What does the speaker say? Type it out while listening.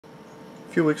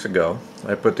A few weeks ago,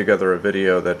 I put together a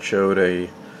video that showed a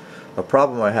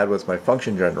problem I had with my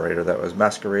function generator that was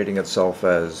masquerading itself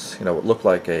as, what looked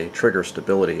like a trigger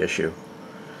stability issue.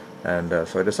 And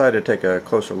so I decided to take a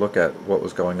closer look at what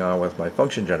was going on with my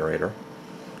function generator.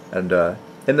 And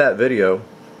in that video,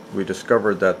 we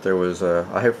discovered that there was a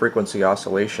high frequency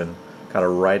oscillation kind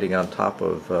of riding on top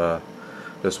of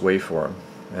this waveform.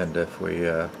 And if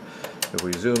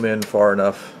we zoom in far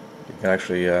enough, you can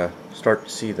actually start to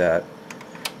see that.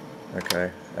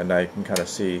 Okay, and now you can kind of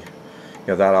see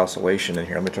that oscillation in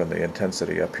here. Let me turn the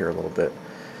intensity up here a little bit.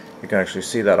 You can actually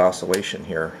see that oscillation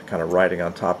here kind of riding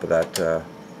on top of that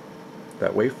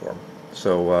that waveform.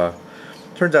 So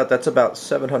turns out that's about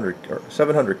 700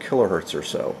 kilohertz or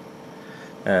so,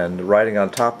 and riding on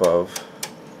top of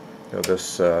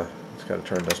this. Let's kind of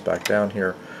turn this back down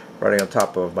here. Riding on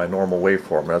top of my normal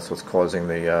waveform. That's what's causing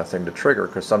the thing to trigger,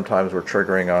 because sometimes we're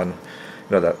triggering on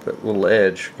that little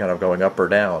edge kind of going up or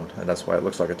down, and that's why it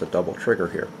looks like it's a double trigger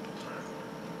here.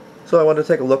 So I wanted to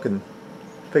take a look and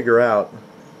figure out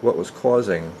what was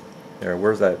causing,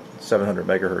 where's that 700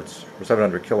 megahertz or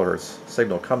 700 kilohertz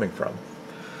signal coming from.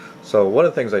 So one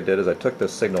of the things I did is I took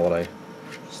this signal and I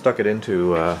stuck it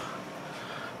into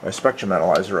my spectrum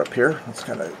analyzer up here. Let's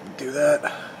kind of do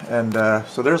that. And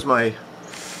so there's my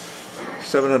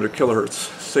 700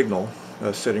 kilohertz signal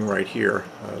sitting right here.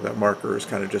 That marker is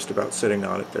kind of just about sitting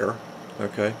on it there.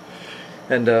 Okay,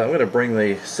 and I'm going to bring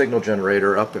the signal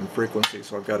generator up in frequency,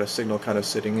 so I've got a signal kind of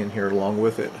sitting in here along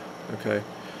with it. Okay,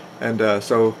 and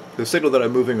so the signal that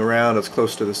I'm moving around is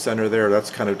close to the center there.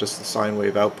 That's kind of just the sine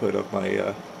wave output of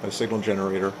my my signal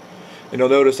generator. And you'll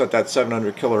notice that that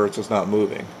 700 kilohertz is not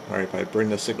moving. All right, if I bring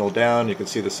the signal down, you can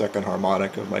see the second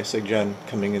harmonic of my SIGGEN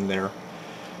coming in there.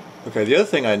 Okay, the other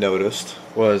thing I noticed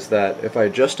was that if I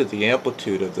adjusted the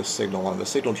amplitude of this signal on the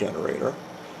signal generator,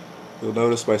 you'll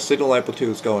notice my signal amplitude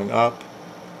is going up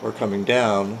or coming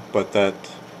down, but that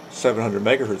 700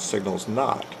 megahertz signal is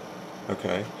not.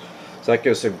 Okay, so that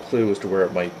gives some clue as to where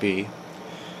it might be.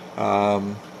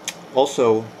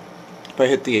 Also, if I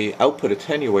hit the output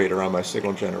attenuator on my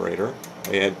signal generator,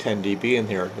 I add 10 dB in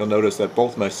here, you'll notice that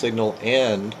both my signal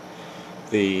and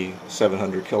the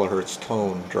 700 kilohertz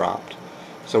tone dropped.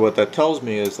 So what that tells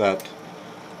me is that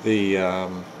the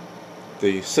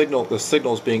signal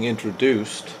is being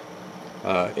introduced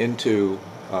into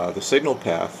the signal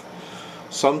path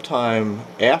sometime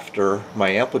after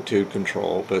my amplitude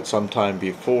control, but sometime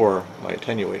before my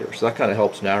attenuator. So that kind of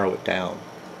helps narrow it down.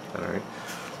 All right.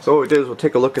 So what we did is we'll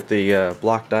take a look at the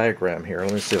block diagram here.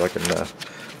 Let me see if I can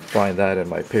find that in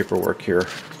my paperwork here.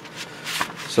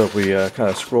 So if we kind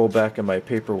of scroll back in my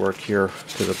paperwork here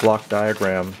to the block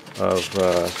diagram of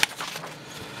the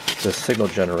signal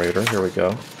generator, here we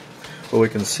go. What we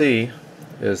can see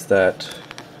is that,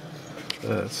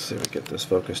 let's see if we get this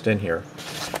focused in here.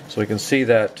 So we can see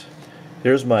that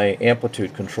here's my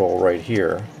amplitude control right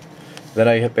here. Then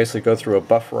I basically go through a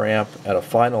buffer amp and a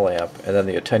final amp and then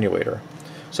the attenuator.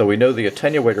 So we know the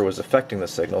attenuator was affecting the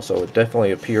signal, so it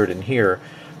definitely appeared in here,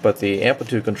 but the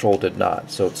amplitude control did not.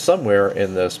 So it's somewhere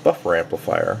in this buffer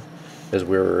amplifier is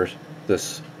where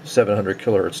this 700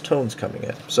 kilohertz tone's coming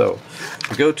in. So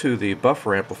we go to the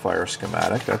buffer amplifier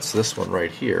schematic. That's this one right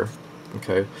here.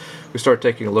 Okay, we start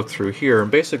taking a look through here,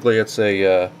 and basically it's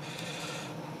an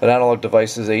Analog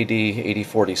Devices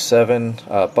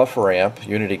AD8047 buffer amp,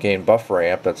 unity gain buffer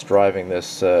amp that's driving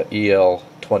this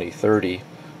EL2030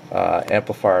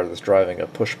 amplifier that's driving a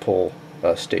push-pull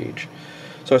stage.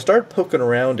 So I started poking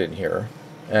around in here,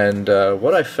 and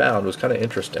what I found was kind of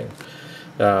interesting.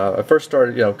 I first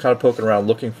started, kind of poking around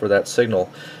looking for that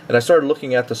signal, and I started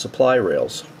looking at the supply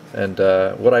rails. And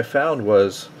what I found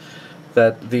was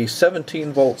that the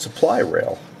 17-volt supply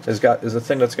rail is the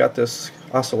thing that's got this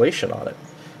oscillation on it.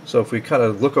 So if we kind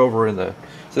of look over in the,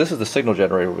 so this is the signal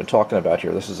generator we've been talking about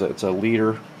here. It's a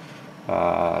leader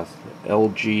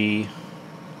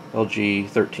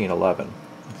LG-1311.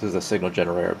 This is the signal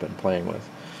generator I've been playing with.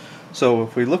 So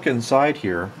if we look inside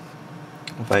here,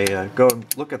 if I go and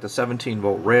look at the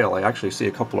 17-volt rail, I actually see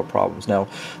a couple of problems. Now,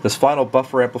 this final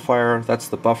buffer amplifier, that's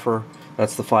the buffer,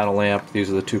 that's the final amp,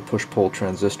 these are the two push-pull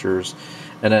transistors,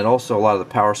 and then also a lot of the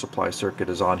power supply circuit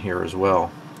is on here as well.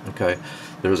 Okay,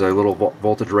 there's a little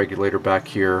voltage regulator back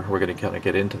here. We're going to kind of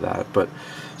get into that, but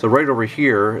so right over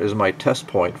here is my test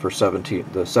point for the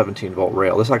 17-volt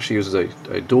rail. This actually uses a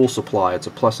dual supply. It's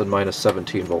a plus and minus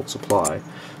 17-volt supply.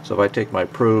 So if I take my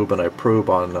probe and I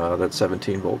probe on that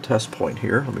 17-volt test point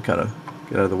here, let me kind of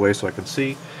get out of the way so I can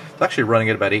see. It's actually running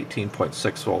at about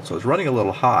 18.6 volts, so it's running a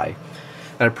little high.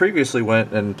 And I previously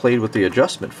went and played with the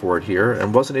adjustment for it here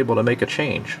and wasn't able to make a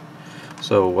change.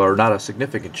 So, or not a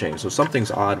significant change. So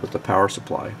something's odd with the power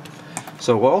supply.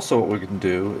 So also what we can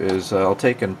do is I'll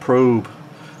take and probe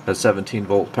a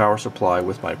 17-volt power supply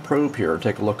with my probe here and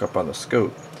take a look up on the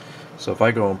scope. So if I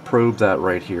go and probe that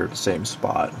right here at the same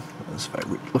spot, if I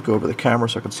look over the camera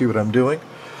so I can see what I'm doing,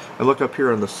 I look up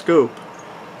here on the scope,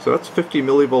 so that's 50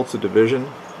 millivolts of division,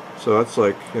 so that's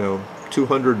like,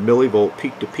 200 millivolt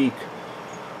peak to peak,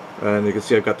 and you can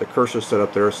see I've got the cursor set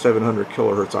up there, 700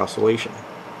 kilohertz oscillation.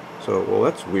 So, well,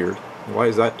 that's weird. Why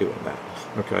is that doing that?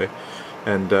 Okay.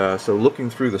 And so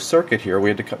looking through the circuit here,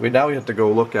 we now have to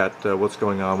go look at what's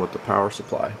going on with the power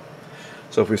supply.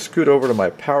 So if we scoot over to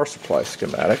my power supply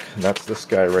schematic, and that's this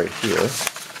guy right here,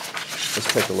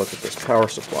 let's take a look at this power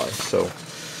supply. So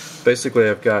basically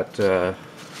I've got, I'm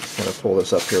going to pull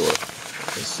this up here where you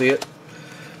can see it.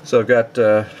 So I've got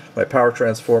my power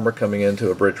transformer coming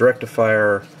into a bridge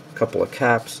rectifier, a couple of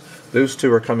caps. Those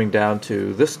two are coming down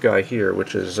to this guy here,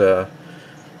 which is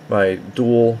my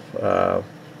dual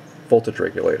voltage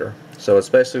regulator. So it's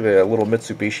basically a little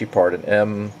Mitsubishi part, an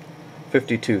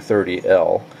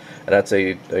M5230L, and that's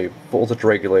a voltage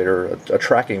regulator, a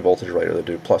tracking voltage regulator that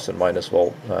do plus and minus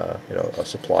volt, a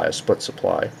supply, a split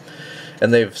supply.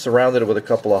 And they've surrounded it with a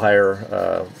couple of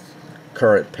higher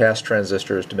current pass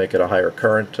transistors to make it a higher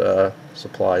current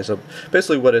supply. So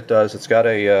basically what it does, it's got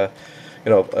a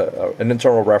an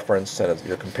internal reference, and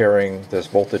you're comparing this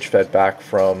voltage fed back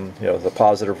from the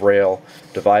positive rail,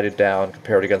 divided down,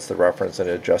 compared against the reference, and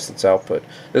it adjusts its output.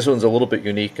 This one's a little bit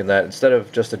unique in that instead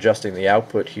of just adjusting the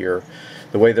output here,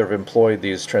 the way they've employed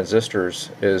these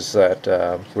transistors is that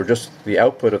the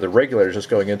output of the regulator is just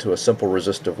going into a simple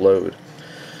resistive load.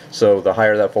 So the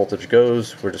higher that voltage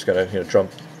goes, we're just going to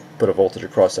put a voltage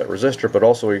across that resistor, but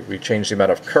also we change the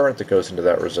amount of current that goes into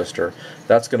that resistor.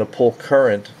 That's going to pull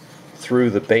current through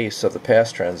the base of the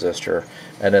pass transistor,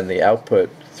 and then the output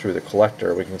through the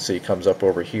collector we can see comes up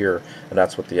over here, and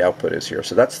that's what the output is here.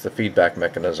 So that's the feedback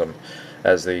mechanism.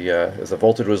 As the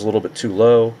voltage was a little bit too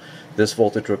low, this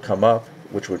voltage would come up,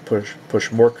 which would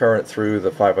push more current through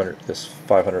this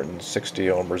 560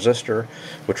 ohm resistor,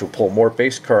 which will pull more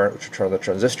base current, which will turn the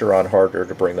transistor on harder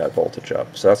to bring that voltage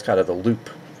up. So that's kind of the loop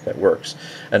that works.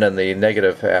 And then the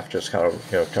negative half just kind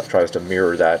of tries to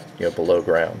mirror that below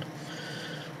ground.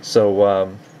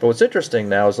 So, but what's interesting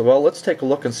now is, well, let's take a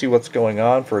look and see what's going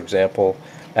on, for example,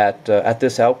 at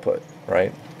this output,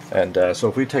 right? And so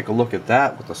if we take a look at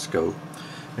that with the scope,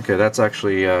 okay, that's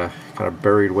actually kind of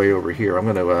buried way over here. I'm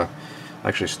going to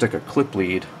actually stick a clip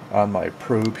lead on my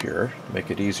probe here to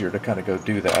make it easier to kind of go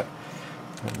do that.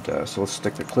 And so let's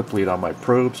stick the clip lead on my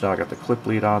probe. So now I got the clip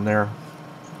lead on there,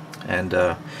 and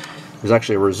there's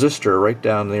actually a resistor right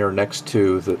down there next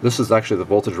to this is actually the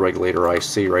voltage regulator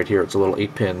IC right here. It's a little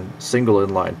 8-pin single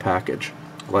inline package.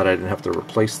 Glad I didn't have to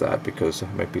replace that because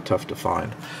it might be tough to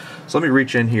find. So let me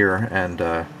reach in here and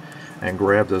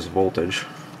grab this voltage.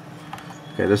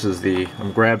 Okay, this is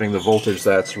I'm grabbing the voltage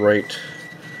that's right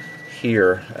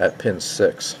here at pin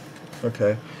 6.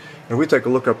 Okay, and we take a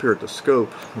look up here at the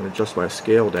scope and adjust my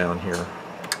scale down here,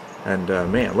 and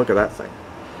man, look at that thing.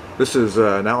 This is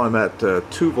now I'm at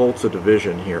 2 volts of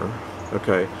division here.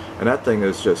 Okay, and that thing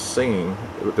is just singing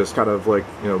with this kind of like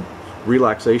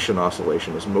relaxation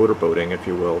oscillation, this motorboating, if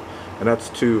you will, and that's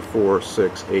 2, 4,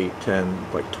 6, 8,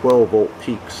 10, like 12 volt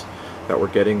peaks that we're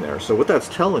getting there. So what that's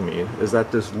telling me is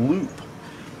that this loop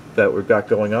that we've got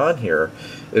going on here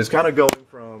is kind of going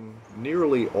from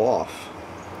nearly off,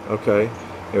 okay,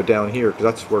 down here, because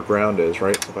that's where ground is,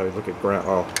 right? So if I look at ground,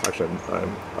 oh, actually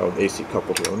I'm AC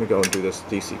coupled here. Let me go and do this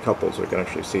DC coupled so we can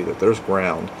actually see that there's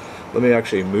ground. Let me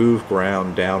actually move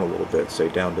ground down a little bit, say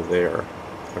down to there,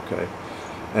 okay,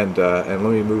 and let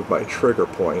me move my trigger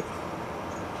point.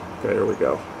 Okay, there we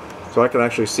go. So I can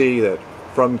actually see that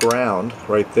from ground,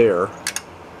 right there,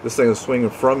 this thing is swinging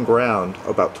from ground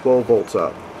about 12 volts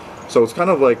up. So it's kind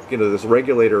of like, this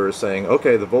regulator is saying,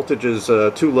 okay, the voltage is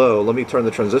too low, let me turn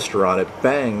the transistor on. It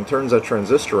bang, turns that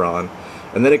transistor on,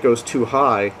 and then it goes too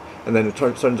high, and then it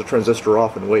turns the transistor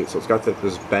off and waits. So it's got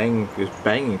this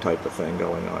banging type of thing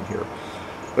going on here.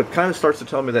 But it kind of starts to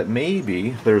tell me that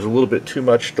maybe there's a little bit too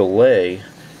much delay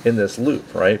in this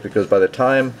loop, right? Because by the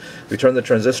time we turn the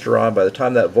transistor on, by the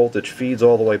time that voltage feeds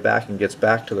all the way back and gets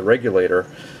back to the regulator,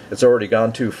 it's already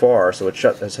gone too far, so it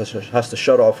has to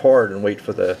shut off hard and wait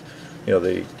for the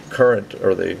the current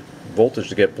or the voltage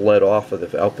to get bled off of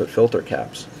the output filter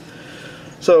caps.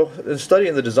 So in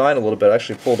studying the design a little bit, I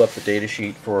actually pulled up the data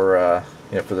sheet for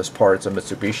for this part. It's a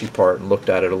Mitsubishi part, and looked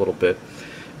at it a little bit.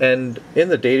 And in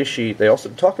the data sheet, they also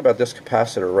talk about this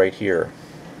capacitor right here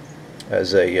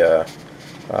as a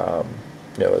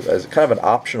as kind of an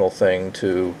optional thing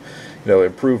to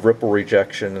improve ripple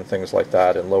rejection and things like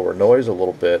that, and lower noise a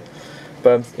little bit.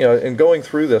 But in going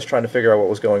through this, trying to figure out what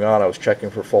was going on, I was checking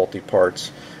for faulty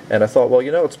parts, and I thought, well,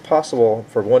 it's possible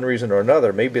for one reason or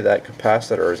another. Maybe that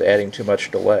capacitor is adding too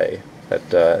much delay. That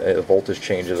the voltage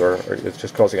changes, or it's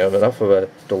just causing enough of a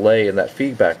delay in that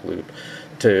feedback loop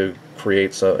to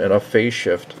create enough phase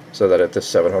shift so that at this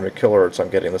 700 kilohertz I'm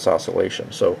getting this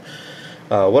oscillation. So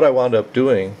what I wound up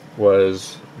doing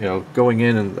was, going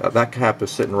in, and that cap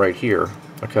is sitting right here.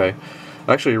 Okay.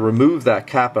 I actually removed that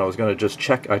cap, and I was going to just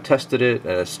check. I tested it,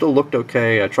 and it still looked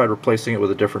okay. I tried replacing it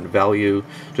with a different value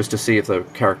just to see if the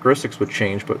characteristics would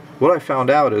change. But what I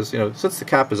found out is, since the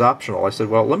cap is optional, I said,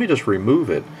 well, let me just remove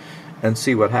it and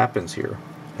see what happens here.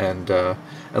 And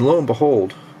lo and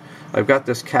behold, I've got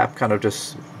this cap kind of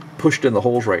just pushed in the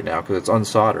holes right now because it's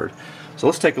unsoldered. So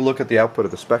let's take a look at the output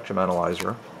of the spectrum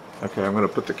analyzer. Okay, I'm going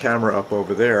to put the camera up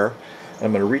over there.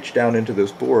 I'm going to reach down into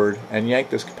this board and yank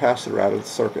this capacitor out of the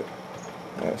circuit.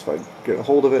 So if I get a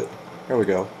hold of it, there we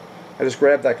go. I just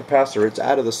grabbed that capacitor. It's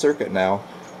out of the circuit now.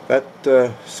 That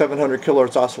 700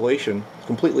 kilohertz oscillation is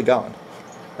completely gone.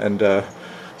 And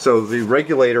so the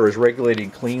regulator is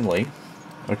regulating cleanly.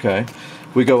 Okay.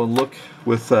 If we go and look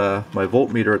with my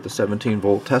voltmeter at the 17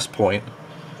 volt test point,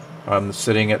 I'm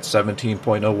sitting at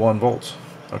 17.01 volts.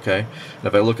 Okay. And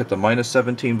if I look at the minus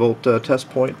 17 volt test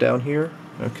point down here,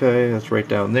 okay, that's right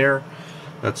down there.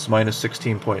 That's minus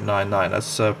 16.99.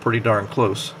 That's pretty darn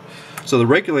close. So the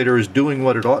regulator is doing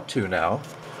what it ought to now.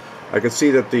 I can see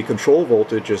that the control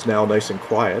voltage is now nice and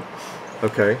quiet.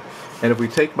 Okay, and if we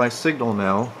take my signal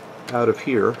now out of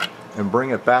here and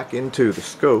bring it back into the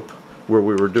scope where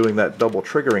we were doing that double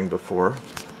triggering before,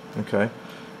 okay,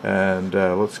 and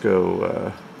let's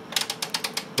go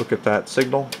look at that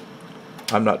signal.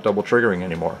 I'm not double triggering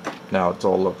anymore. Now it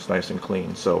all looks nice and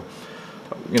clean. So,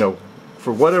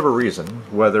 for whatever reason,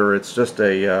 whether it's just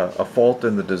a fault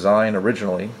in the design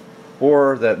originally,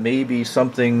 or that maybe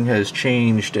something has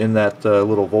changed in that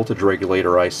little voltage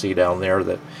regulator I see down there,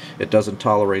 that it doesn't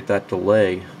tolerate that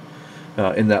delay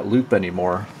in that loop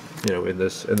anymore, in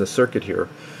the circuit here.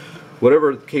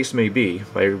 Whatever the case may be,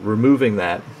 by removing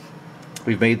that,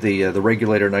 we've made the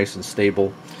regulator nice and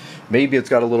stable. Maybe it's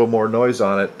got a little more noise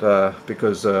on it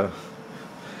because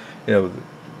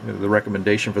the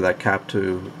recommendation for that cap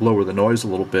to lower the noise a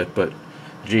little bit, but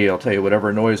gee, I'll tell you,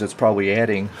 whatever noise it's probably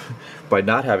adding by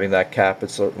not having that cap,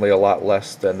 it's certainly a lot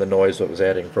less than the noise it was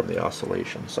adding from the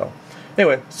oscillation. So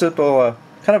anyway, simple,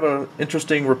 kind of an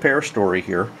interesting repair story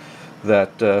here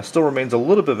that still remains a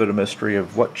little bit of a mystery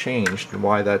of what changed and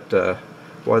why that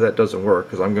doesn't work,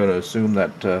 because I'm going to assume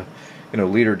that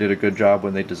Leader did a good job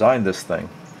when they designed this thing.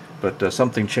 But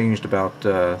something changed about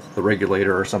the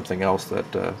regulator or something else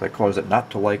that caused it not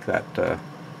to like that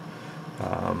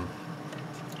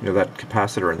that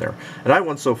capacitor in there. And I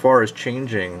went so far as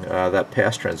changing that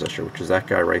pass transistor, which is that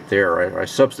guy right there. I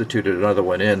substituted another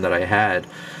one in that I had.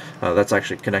 That's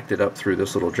actually connected up through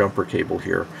this little jumper cable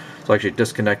here. So I actually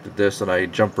disconnected this and I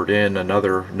jumpered in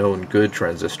another known good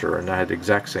transistor, and I had the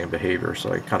exact same behavior.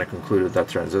 So I kind of concluded that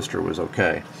transistor was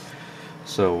okay.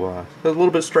 So it was a little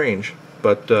bit strange,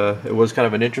 but it was kind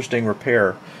of an interesting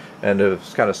repair, and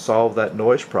it's kind of solved that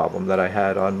noise problem that I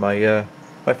had on my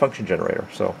my function generator.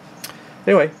 So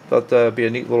anyway, thought that'd be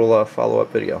a neat little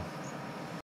follow-up video.